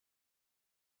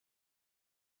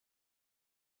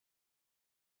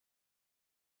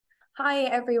Hi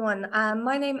everyone,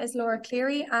 my name is Laura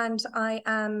Cleary and I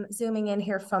am zooming in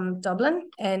here from Dublin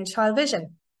in Child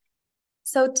Vision.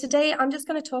 So today I'm just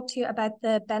going to talk to you about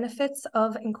the benefits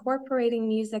of incorporating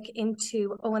music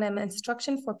into O&M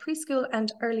instruction for preschool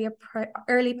and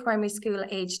early primary school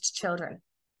aged children.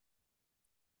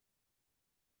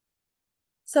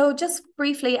 So just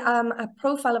briefly, a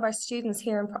profile of our students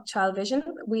here in Child Vision.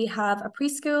 We have a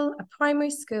preschool, a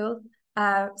primary school,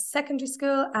 secondary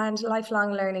school and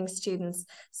lifelong learning students.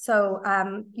 So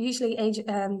usually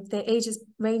the ages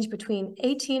range between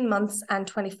 18 months and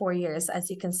 24 years, as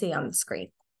you can see on the screen.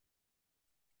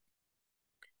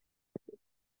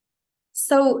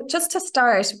 So just to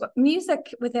start,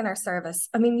 music within our service.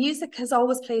 I mean, music has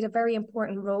always played a very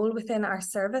important role within our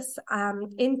service.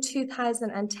 In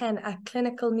 2010, a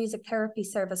clinical music therapy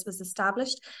service was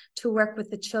established to work with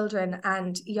the children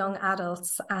and young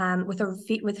adults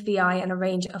with VI and a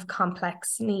range of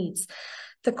complex needs.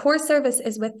 The core service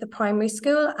is with the primary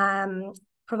school,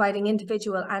 providing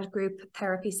individual and group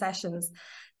therapy sessions.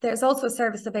 There's also a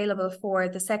service available for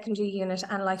the secondary unit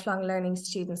and lifelong learning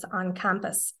students on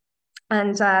campus.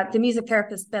 And the music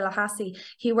therapist, Bill Hassey,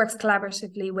 he works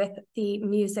collaboratively with the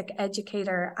music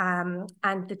educator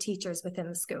and the teachers within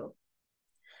the school.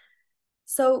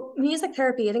 So music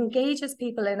therapy, it engages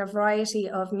people in a variety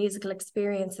of musical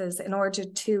experiences in order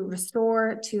to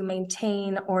restore, to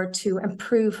maintain, or to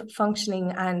improve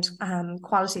functioning and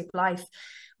quality of life.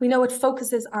 We know it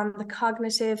focuses on the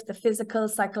cognitive, the physical,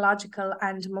 psychological,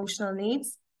 and emotional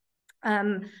needs.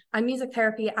 And music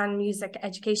therapy and music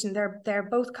education, they're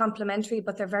both complementary,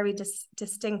 but they're very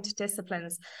distinct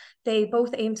disciplines. They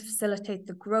both aim to facilitate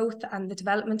the growth and the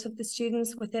development of the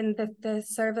students within the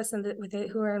service and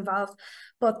who are involved.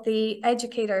 But the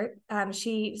educator,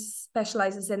 she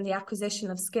specializes in the acquisition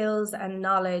of skills and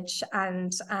knowledge,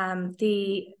 and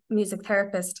the music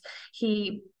therapist,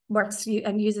 he works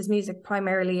and uses music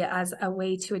primarily as a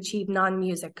way to achieve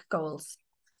non-music goals.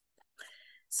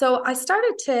 So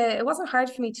it wasn't hard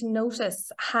for me to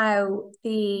notice how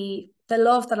the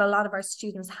love that a lot of our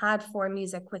students had for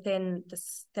music within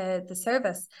the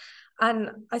service. And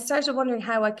I started wondering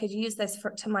how I could use this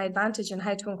to my advantage and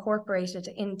how to incorporate it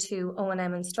into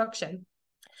O&M instruction.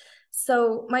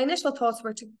 So my initial thoughts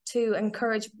were to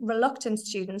encourage reluctant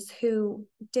students who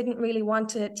didn't really want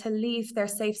to leave their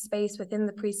safe space within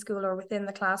the preschool or within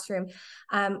the classroom,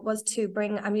 was to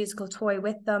bring a musical toy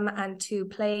with them and to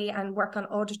play and work on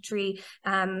auditory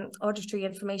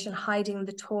information, hiding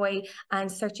the toy and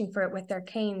searching for it with their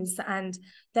canes. And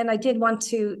then I did want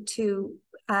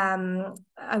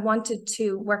I wanted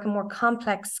to work on more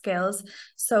complex skills.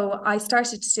 So I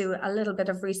started to do a little bit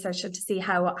of research to see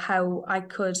how I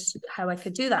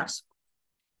could do that.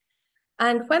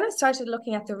 And when I started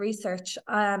looking at the research,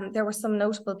 there were some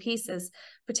notable pieces,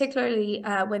 particularly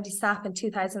Wendy Sapp in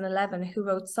 2011, who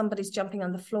wrote Somebody's Jumping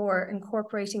on the Floor,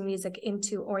 Incorporating Music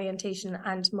into Orientation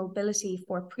and Mobility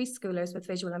for Preschoolers with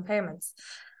Visual Impairments.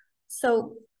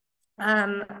 So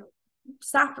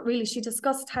Sapp really, she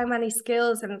discussed how many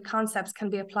skills and concepts can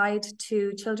be applied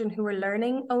to children who are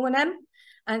learning O&M,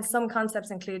 and some concepts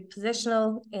include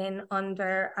positional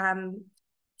under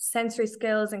sensory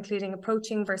skills, including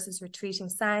approaching versus retreating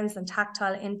sounds and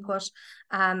tactile input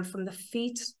from the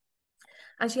feet.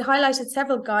 And she highlighted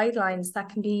several guidelines that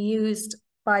can be used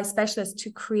by specialists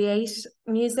to create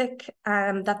music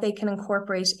that they can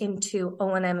incorporate into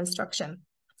O&M instruction.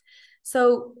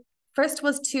 So first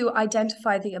was to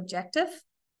identify the objective,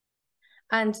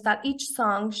 and that each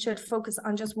song should focus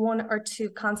on just one or two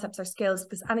concepts or skills,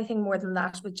 because anything more than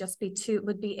that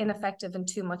would be ineffective and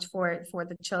too much for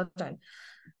the children.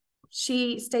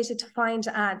 She stated to find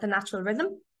the natural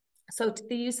rhythm. So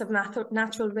the use of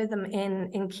natural rhythm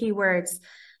in keywords.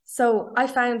 So I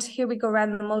found Here We Go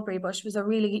Round the Mulberry Bush was a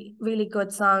really, really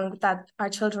good song that our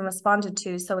children responded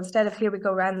to. So instead of Here We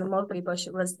Go Round the Mulberry Bush,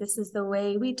 it was This Is the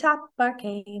Way We Tap Our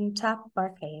Cane,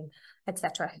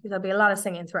 etc. There'll be a lot of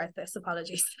singing throughout this,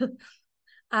 apologies.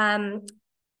 The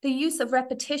use of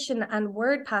repetition and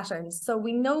word patterns. So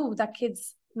we know that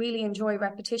kids really enjoy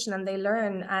repetition and they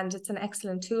learn, and it's an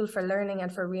excellent tool for learning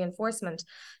and for reinforcement.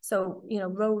 So, you know,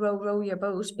 row, row, row your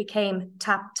boat became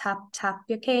tap, tap, tap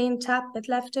your cane, tap it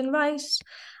left and right.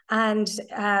 And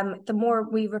the more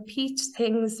we repeat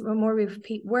things, the more we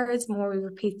repeat words, the more we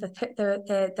repeat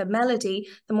the melody,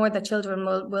 the more the children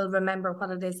will remember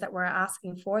what it is that we're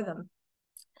asking for them.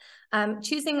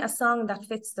 Choosing a song that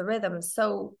fits the rhythm.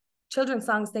 So children's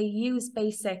songs, they use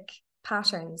basic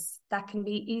patterns that can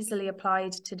be easily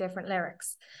applied to different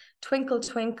lyrics. Twinkle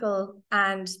Twinkle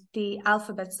and the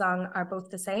alphabet song are both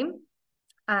the same,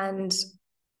 and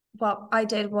what I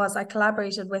did was I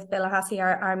collaborated with Bill Hassey,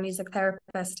 our music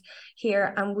therapist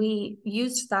here, and we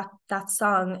used that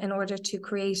song in order to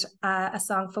create a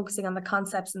song focusing on the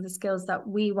concepts and the skills that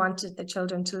we wanted the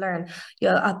children to learn.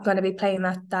 I'm going to be playing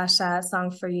that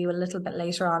song for you a little bit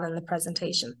later on in the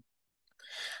presentation.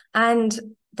 And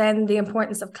then the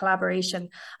importance of collaboration.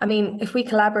 I mean, if we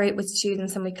collaborate with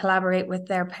students and we collaborate with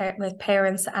with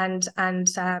parents and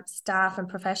staff and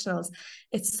professionals,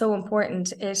 it's so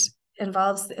important. It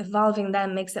involving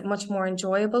them makes it much more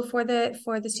enjoyable for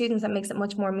the students, and makes it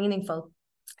much more meaningful.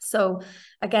 So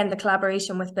again, the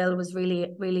collaboration with Bill was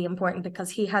really, really important, because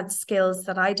he had skills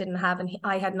that I didn't have, and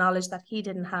I had knowledge that he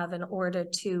didn't have, in order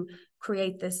to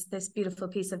create this beautiful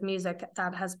piece of music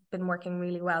that has been working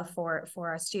really well for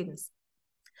our students.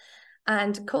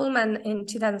 And Coleman in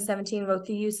 2017 wrote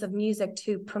The Use of Music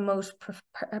to Promote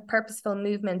Purposeful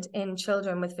Movement in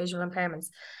Children with Visual Impairments.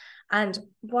 And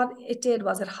what it did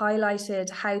was it highlighted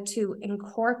how to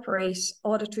incorporate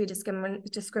auditory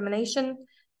discrimination,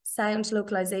 sound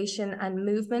localization, and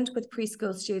movement with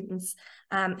preschool students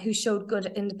who showed good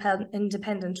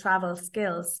independent travel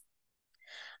skills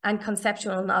and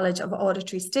conceptual knowledge of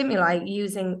auditory stimuli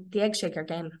using the egg shaker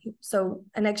game. So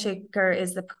an egg shaker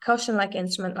is the percussion-like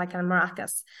instrument, like a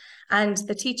maracas. And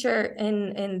the teacher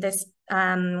in this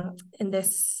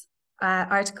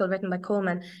article written by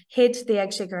Coleman hid the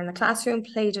egg shaker in the classroom,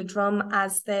 played a drum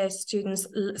as the students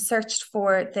searched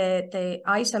for the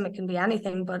item. It can be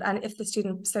anything, but if the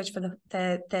student searched for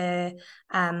the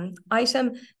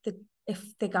item,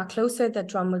 if they got closer, the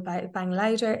drum would bang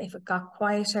louder. If it got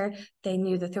quieter, they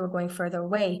knew that they were going further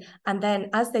away. And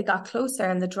then as they got closer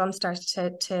and the drum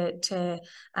started to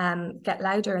get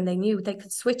louder, and they knew, they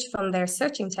could switch from their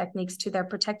searching techniques to their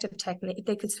protective technique.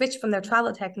 They could switch from their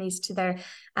travel techniques to their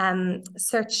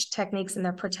search techniques and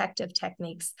their protective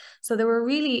techniques. So there were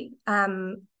really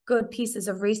good pieces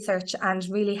of research, and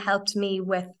really helped me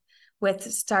with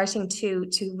starting to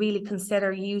really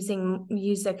consider using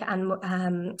music and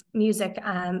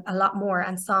a lot more,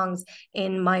 and songs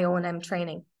in my O&M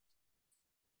training.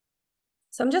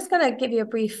 So I'm just going to give you a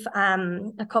brief,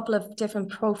 a couple of different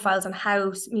profiles on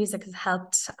how music has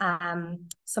helped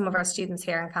some of our students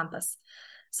here on campus.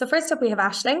 So first up, we have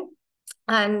Aisling,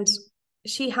 and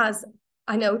she has,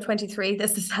 I know, 23.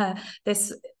 This is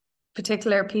this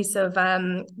particular piece of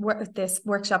this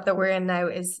workshop that we're in now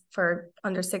is for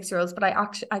under 6-year-olds, but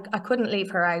I couldn't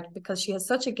leave her out, because she has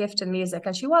such a gift in music,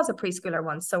 and she was a preschooler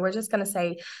once, so we're just going to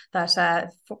say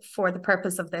that for the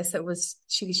purpose of this, it was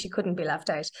she couldn't be left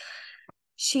out.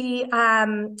 She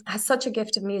has such a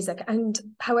gift of music, and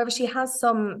however, she has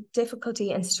some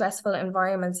difficulty in stressful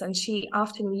environments, and she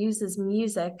often uses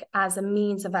music as a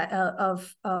means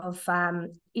of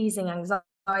easing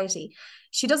anxiety.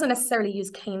 She doesn't necessarily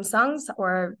use cane songs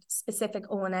or specific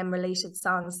O&M related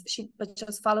songs, but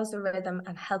just follows the rhythm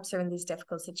and helps her in these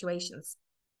difficult situations.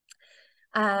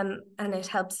 And it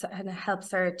helps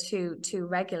her to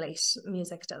regulate,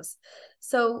 music does.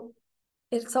 So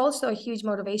it's also a huge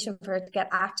motivation for her to get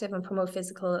active and promote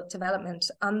physical development.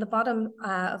 On the bottom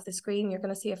of the screen, you're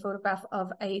going to see a photograph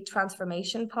of a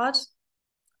transformation pod,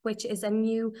 which is a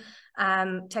new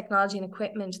technology and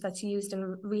equipment that's used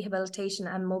in rehabilitation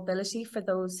and mobility for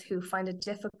those who find it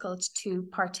difficult to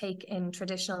partake in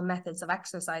traditional methods of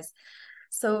exercise.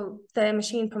 So the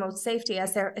machine promotes safety,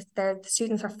 as the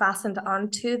students are fastened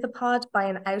onto the pod by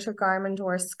an outer garment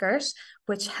or a skirt,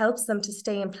 which helps them to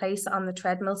stay in place on the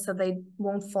treadmill, so they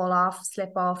won't fall off,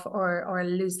 slip off, or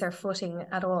lose their footing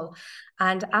at all.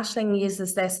 And Aisling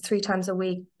uses this 3 times a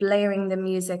week, blaring the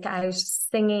music out,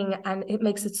 singing, and it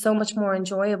makes it so much more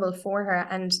enjoyable for her,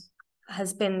 and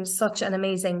has been such an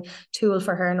amazing tool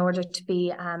for her in order to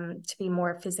be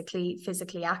more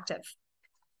physically active.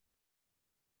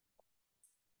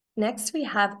 Next, we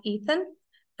have Ethan,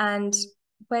 and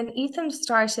when Ethan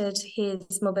started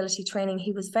his mobility training,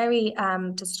 he was very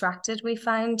distracted. We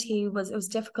found it was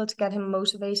difficult to get him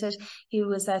motivated. He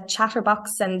was a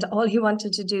chatterbox, and all he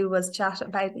wanted to do was chat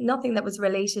about nothing that was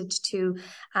related to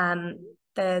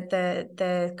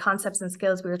the concepts and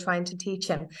skills we were trying to teach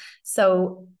him.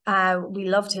 So we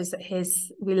loved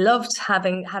we loved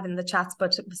having the chats,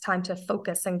 but it was time to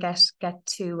focus and get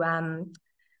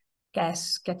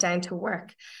down to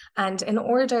work. And in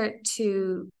order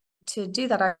to do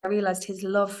that, I realized his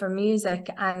love for music,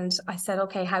 and I said,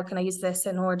 okay, how can I use this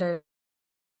in order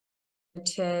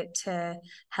to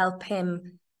help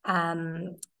him,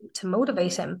 to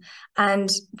motivate him? And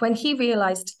when he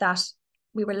realized that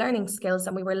we were learning skills,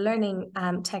 and we were learning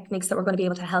techniques that were going to be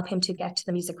able to help him to get to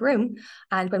the music room.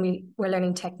 And when we were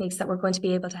learning techniques that were going to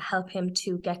be able to help him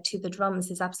to get to the drums,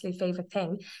 his absolute favorite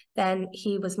thing, then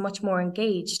he was much more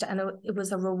engaged, and it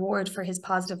was a reward for his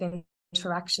positive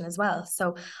interaction as well.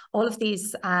 So all of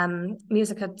these,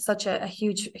 music had such a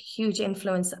huge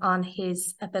influence on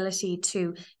his ability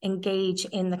to engage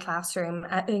in the classroom,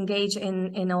 engage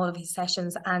in all of his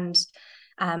sessions, and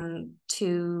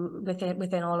to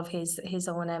within all of his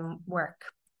O&M work.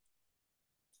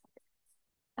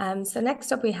 So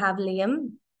next up we have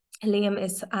Liam. Liam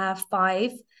is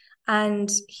 5,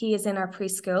 and he is in our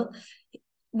preschool.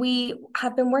 We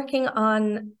have been working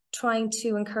on trying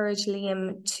to encourage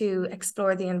Liam to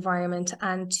explore the environment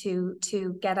and to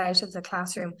get out of the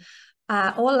classroom.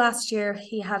 All last year,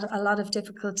 he had a lot of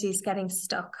difficulties getting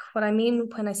stuck. What I mean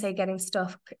when I say getting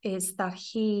stuck is that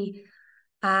he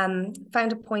found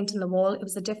a point in the wall. It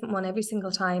was a different one every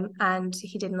single time, and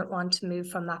he didn't want to move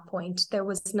from that point. There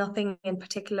was nothing in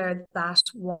particular that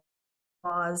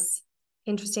was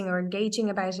interesting or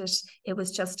engaging about it. It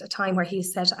was just a time where he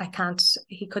said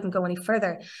he couldn't go any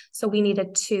further. So we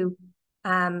needed to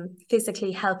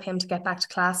physically help him to get back to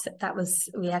class.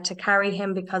 We had to carry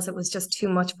him because it was just too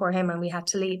much for him and we had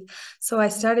to leave. So I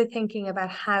started thinking about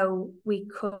how we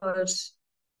could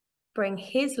bring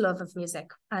his love of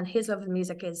music, and his love of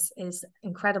music is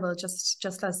incredible,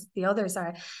 just as the others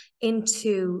are,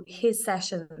 into his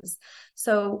sessions.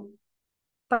 So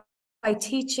by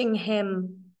teaching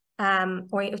him,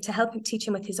 or to help him, teach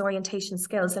him with his orientation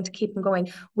skills and to keep him going,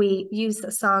 we used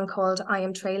a song called I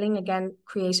Am Trailing, again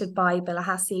created by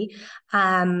Billahassie,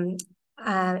 in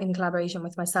collaboration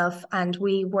with myself. And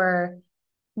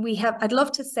I'd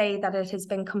love to say that it has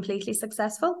been completely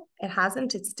successful. It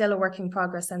hasn't. It's still a work in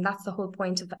progress, and that's the whole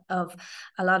point of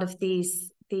a lot of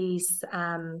these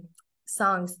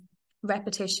songs.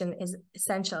 Repetition is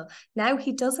essential. Now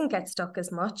he doesn't get stuck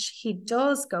as much. He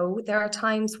does go. There are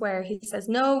times where he says,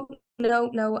 no,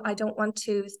 I don't want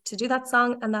to do that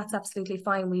song, and that's absolutely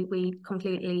fine. We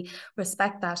completely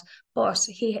respect that. But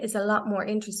he is a lot more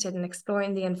interested in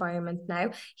exploring the environment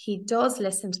now. He does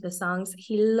listen to the songs.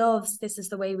 He loves This Is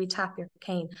the Way We Tap Your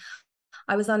Cane.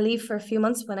 I was on leave for a few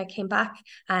months. When I came back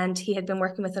and he had been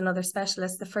working with another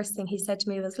specialist, the first thing he said to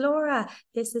me was, Laura,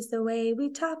 this is the way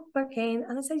we tap our cane.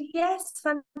 And I said, yes,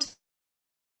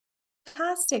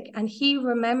 fantastic. And he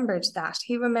remembered that.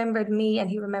 He remembered me, and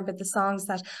he remembered the songs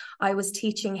that I was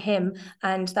teaching him.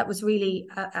 And that was really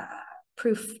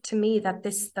proof to me that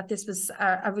this was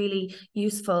a really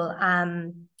useful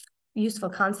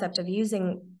concept of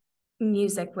using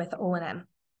music with O&M.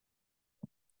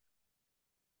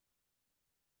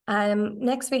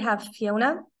 Next we have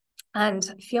Fiona, and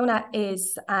Fiona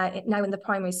is now in the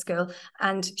primary school,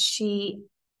 and she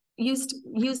used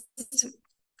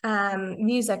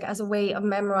music as a way of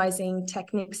memorizing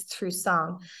techniques through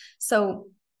song. So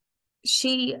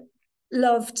I'm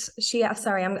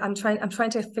trying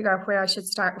to figure out where I should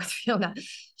start with Fiona.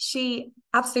 She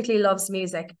absolutely loves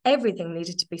music. Everything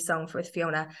needed to be sung with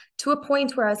Fiona, to a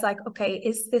point where I was like, okay,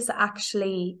 is this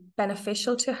actually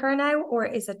beneficial to her now, or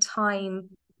is it time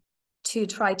to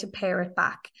try to pare it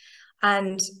back?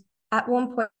 And at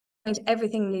one point,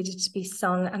 everything needed to be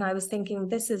sung, and I was thinking,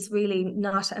 this is really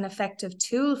not an effective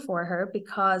tool for her,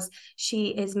 because she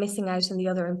is missing out on the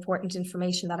other important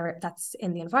information that's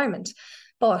in the environment.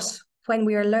 But when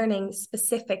we are learning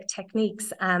specific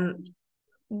techniques,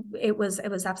 it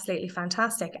was absolutely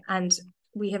fantastic. And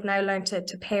we have now learned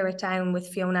to pare it down with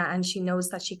Fiona, and she knows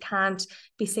that she can't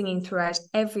be singing throughout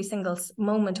every single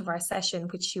moment of our session,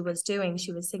 which she was doing.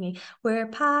 She was singing, we're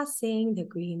passing the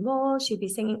green wall. She'd be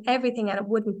singing everything, and it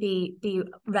wouldn't be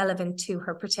relevant to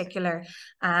her particular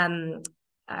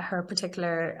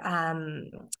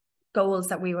goals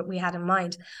that we had in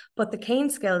mind. But the cane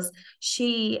skills,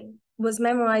 she was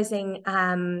memorizing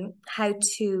how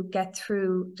to get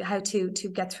through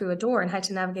a door and how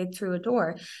to navigate through a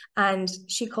door, and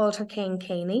she called her cane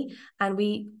Caney, and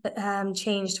we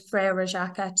changed Frere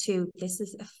Jacques to, this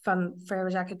is from Frere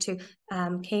Jacques to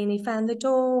Caney found the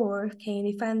door,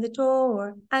 Caney found the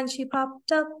door, and she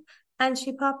popped up, and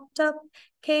she popped up.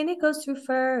 Caney goes through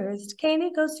first,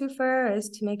 Caney goes through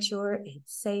first, to make sure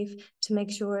it's safe, to make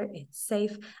sure it's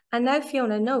safe. And now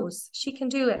Fiona knows she can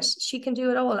do it. She can do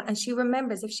it all. And she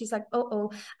remembers if she's like, oh,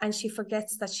 and she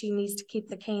forgets that she needs to keep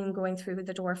the cane going through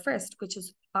the door first, which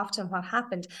is often what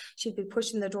happened. She'd be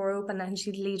pushing the door open and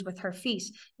she'd lead with her feet.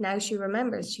 Now she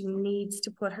remembers she needs to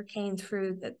put her cane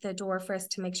through the door first,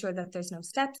 to make sure that there's no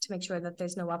steps, to make sure that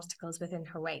there's no obstacles within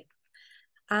her way.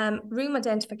 Room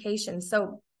identification.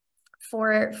 So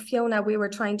For Fiona,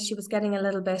 she was getting a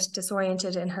little bit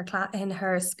disoriented in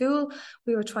her school.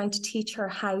 We were trying to teach her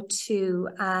how to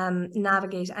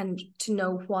navigate and to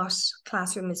know what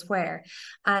classroom is where.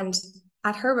 And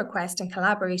at her request and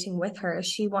collaborating with her,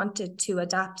 she wanted to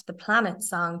adapt the planet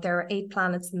song. There are 8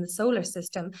 planets in the solar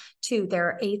system to there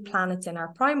are 8 planets in our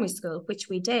primary school, which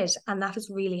we did. And that has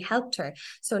really helped her.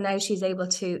 So now she's able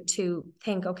to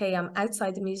think, okay, I'm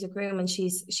outside the music room, and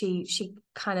she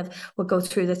kind of will go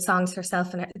through the songs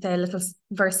herself and the little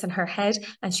verse in her head,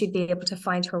 and she'd be able to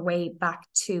find her way back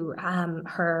to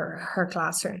her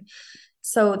classroom.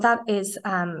 So that is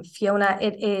Fiona.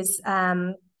 It is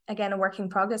again, a work in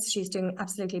progress. She's doing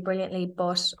absolutely brilliantly,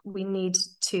 but we need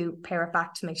to pare it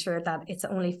back to make sure that it's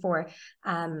only for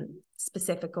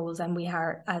specific goals. And we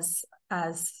are, as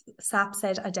SAP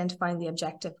said, identifying the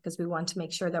objective, because we want to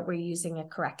make sure that we're using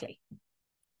it correctly.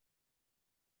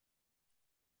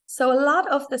 So a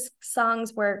lot of the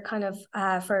songs were kind of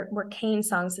were cane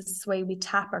songs. This is the way we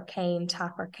tap our cane.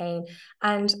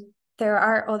 And there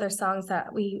are other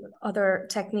other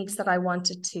techniques that I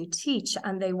wanted to teach,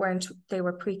 and they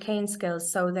were pre-cane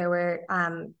skills. So there were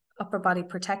upper body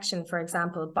protection, for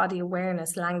example, body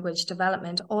awareness, language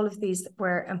development. All of these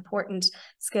were important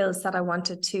skills that I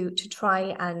wanted to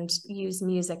try and use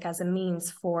music as a means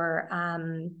for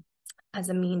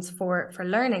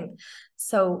learning.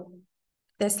 So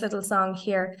this little song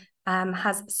here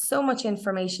has so much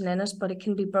information in it, but it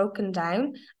can be broken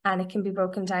down, and it can be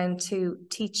broken down to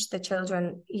teach the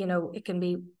children, it can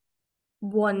be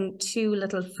two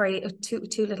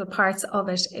little parts of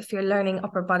it if you're learning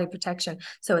upper body protection.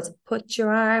 So it's put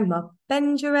your arm up,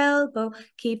 bend your elbow,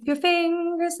 keep your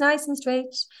fingers nice and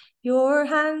straight. Your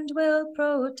hand will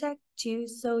protect you,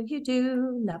 so you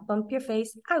do not bump your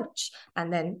face, ouch.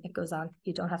 And then it goes on.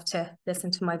 You don't have to listen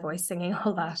to my voice singing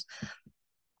all that.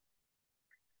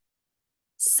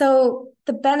 So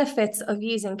the benefits of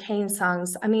using cane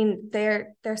songs, I mean,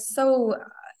 they're so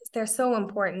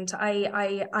important.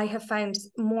 I have found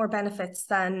more benefits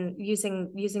than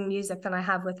using music than I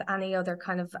have with any other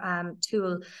kind of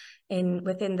tool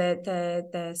within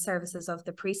the services of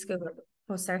the preschool,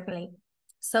 most certainly.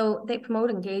 So they promote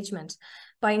engagement.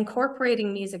 By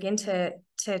incorporating music into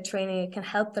training, it can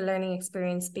help the learning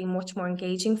experience be much more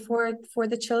engaging for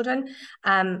the children.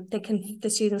 The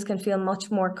students can feel much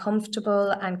more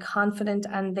comfortable and confident,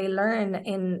 and they learn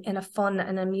in a fun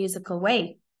and a musical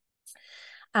way.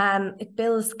 It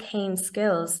builds cane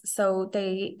skills, so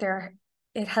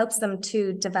it helps them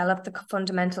to develop the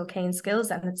fundamental cane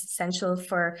skills, and it's essential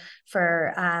for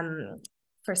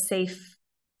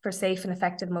safe and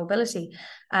effective mobility.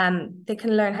 They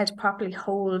can learn how to properly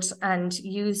hold and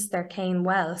use their cane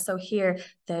well. So here,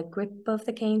 the grip of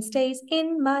the cane stays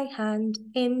in my hand,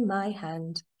 in my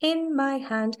hand, in my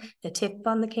hand. The tip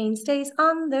on the cane stays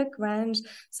on the ground.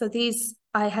 So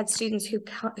I had students who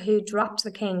dropped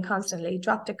the cane constantly,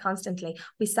 dropped it constantly.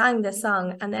 We sang this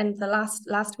song, and then the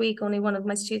last week, only one of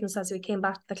my students, as we came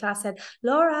back to the class, said,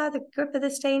 "Laura, the grip of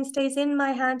the cane stays in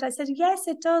my hand." I said, "Yes,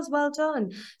 it does. Well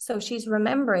done." So she's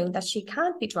remembering that she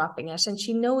can't be dropping it, and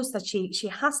she knows that she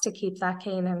has to keep that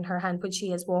cane in her hand when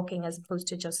she is walking, as opposed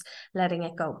to just letting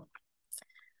it go.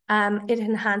 It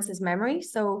enhances memory.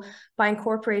 So by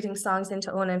incorporating songs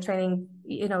into O&M training,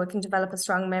 it can develop a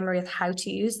strong memory of how to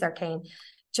use their cane.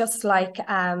 Just like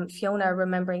Fiona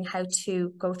remembering how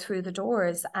to go through the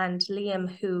doors, and Liam,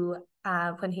 who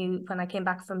when I came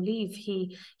back from leave,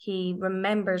 he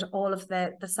remembered all of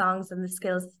the songs and the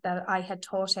skills that I had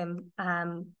taught him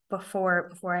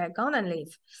before I had gone on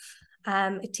leave.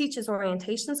 It teaches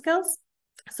orientation skills.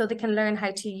 So they can learn how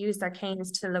to use their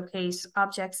canes to locate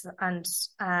objects and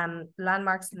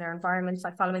landmarks in their environment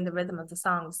by following the rhythm of the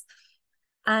songs.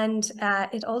 And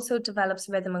it also develops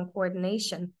rhythm and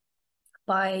coordination.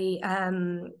 By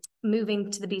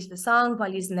moving to the beat of the song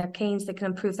while using their canes, they can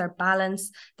improve their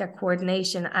balance, their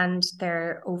coordination, and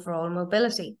their overall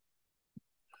mobility.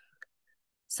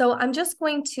 So I'm just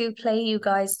going to play you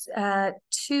guys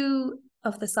 2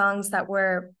 of the songs that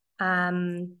were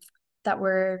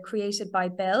created by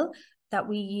Bill that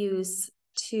we use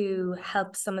to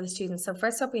help some of the students. So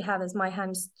first up we have is My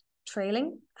Hands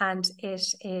Trailing, and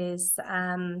it is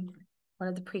one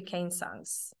of the pre-cane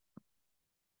songs.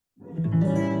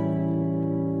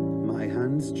 My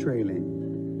hands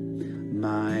trailing,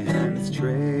 my hands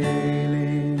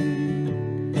trailing,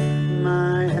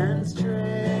 my hands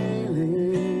trailing,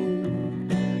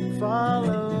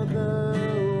 follow the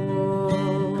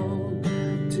wall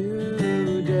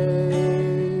today.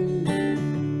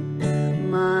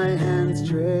 My hands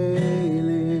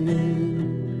trailing,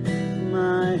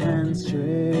 my hands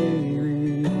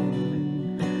trailing,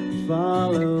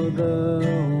 follow the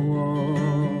wall.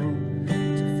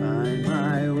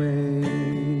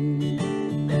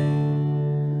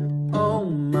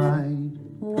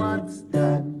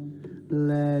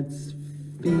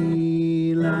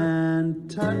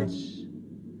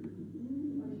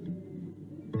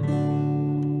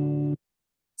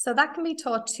 So that can be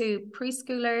taught to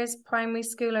preschoolers, primary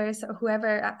schoolers, or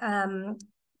whoever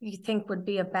you think would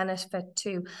be a benefit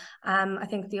to. I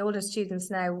think the older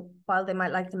students now, while they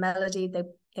might like the melody,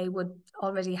 they would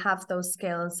already have those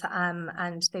skills,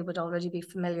 and they would already be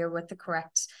familiar with the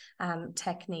correct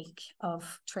technique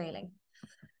of trailing.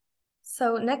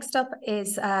 So next up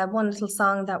is one little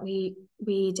song that we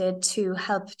did to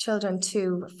help children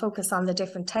to focus on the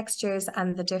different textures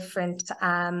and the different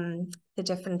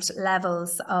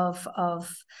levels of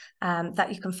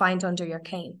that you can find under your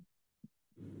cane.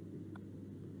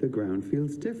 The ground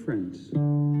feels different.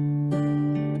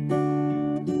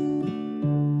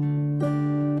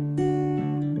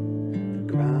 The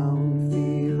ground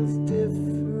feels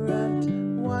different.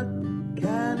 What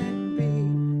can it be?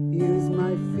 Use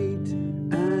my feet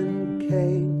and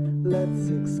cane. Let's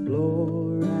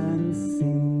explore and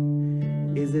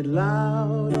see. Is it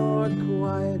loud or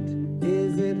quiet?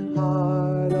 Is it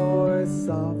hard or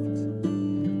soft?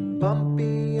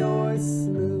 Bumpy or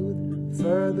smooth?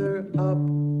 Further up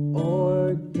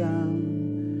or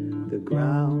down? The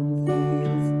ground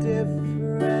feels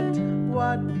different.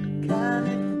 What can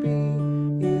it be?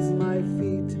 Use my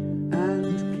feet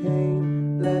and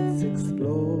cane. Let's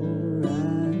explore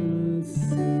and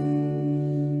see.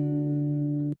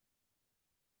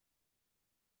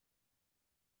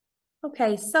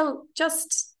 Okay, so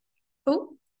just,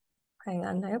 oh, hang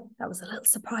on now. That was a little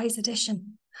surprise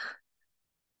addition.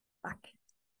 Back.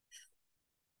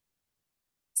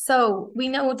 So we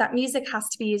know that music has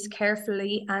to be used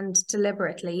carefully and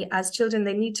deliberately. As children,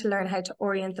 they need to learn how to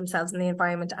orient themselves in the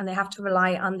environment, and they have to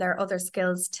rely on their other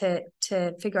skills to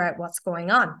figure out what's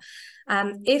going on.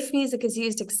 If music is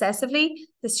used excessively,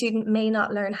 the student may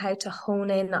not learn how to hone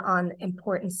in on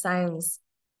important sounds.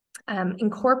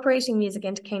 Incorporating music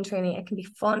into cane training, it can be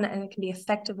fun and it can be an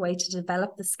effective way to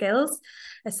develop the skills,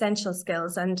 essential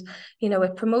skills. And, you know,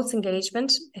 it promotes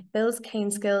engagement, it builds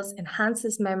cane skills,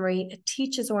 enhances memory, it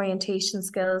teaches orientation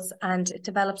skills, and it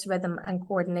develops rhythm and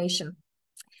coordination.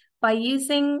 By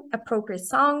using appropriate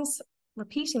songs,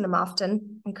 repeating them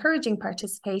often, encouraging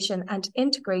participation, and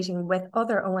integrating with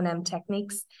other O&M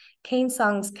techniques, cane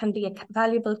songs can be a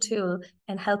valuable tool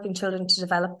in helping children to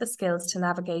develop the skills to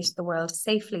navigate the world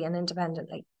safely and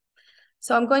independently.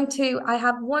 So I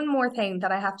have one more thing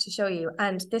that I have to show you,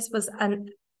 and this was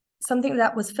something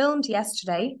that was filmed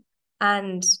yesterday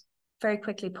and very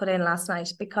quickly put in last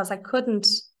night because I couldn't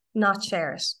not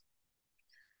share it.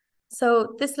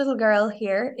 So this little girl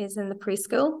here is in the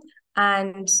preschool,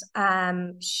 and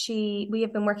we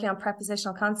have been working on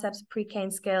prepositional concepts,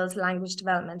 pre-cane skills, language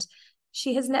development.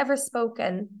 She has never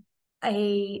spoken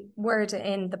a word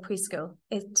in the preschool.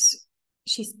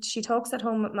 She talks at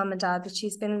home with mum and dad, but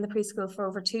she's been in the preschool for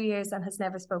over 2 years and has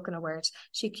never spoken a word.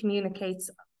 She communicates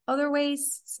other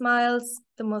ways, smiles,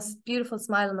 the most beautiful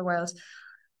smile in the world,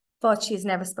 but she's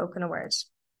never spoken a word.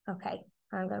 Okay,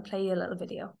 I'm going to play you a little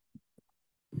video.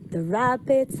 The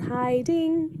rabbit's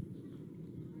hiding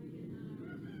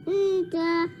in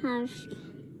the house.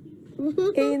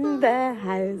 in the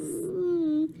house.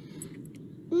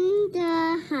 In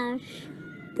the house.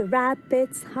 The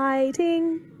rabbit's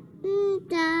hiding In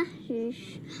the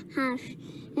house.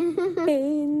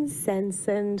 incense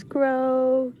and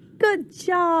grow. Good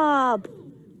job.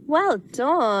 Well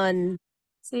done.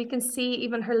 So you can see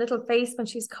even her little face when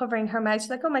she's covering her mouth. She's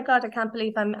like, oh my God, I can't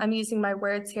believe I'm using my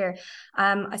words here.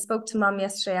 I spoke to mum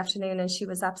yesterday afternoon and she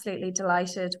was absolutely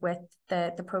delighted with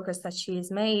the progress that she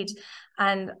has made.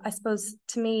 And I suppose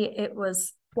to me, it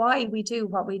was why we do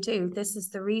what we do. This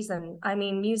is the reason. I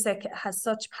mean, music has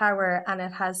such power and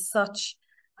it has such,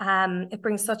 it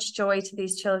brings such joy to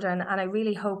these children. And I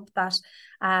really hope that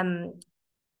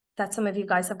that some of you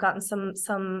guys have gotten some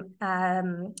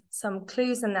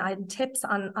clues and tips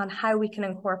on how we can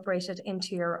incorporate it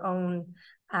into your own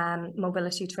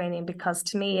mobility training, because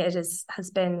to me it has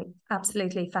been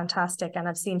absolutely fantastic, and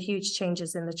I've seen huge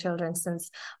changes in the children since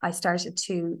I started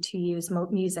to use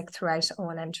music throughout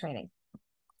O&M training.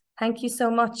 Thank you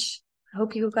so much. I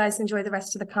hope you guys enjoy the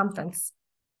rest of the conference.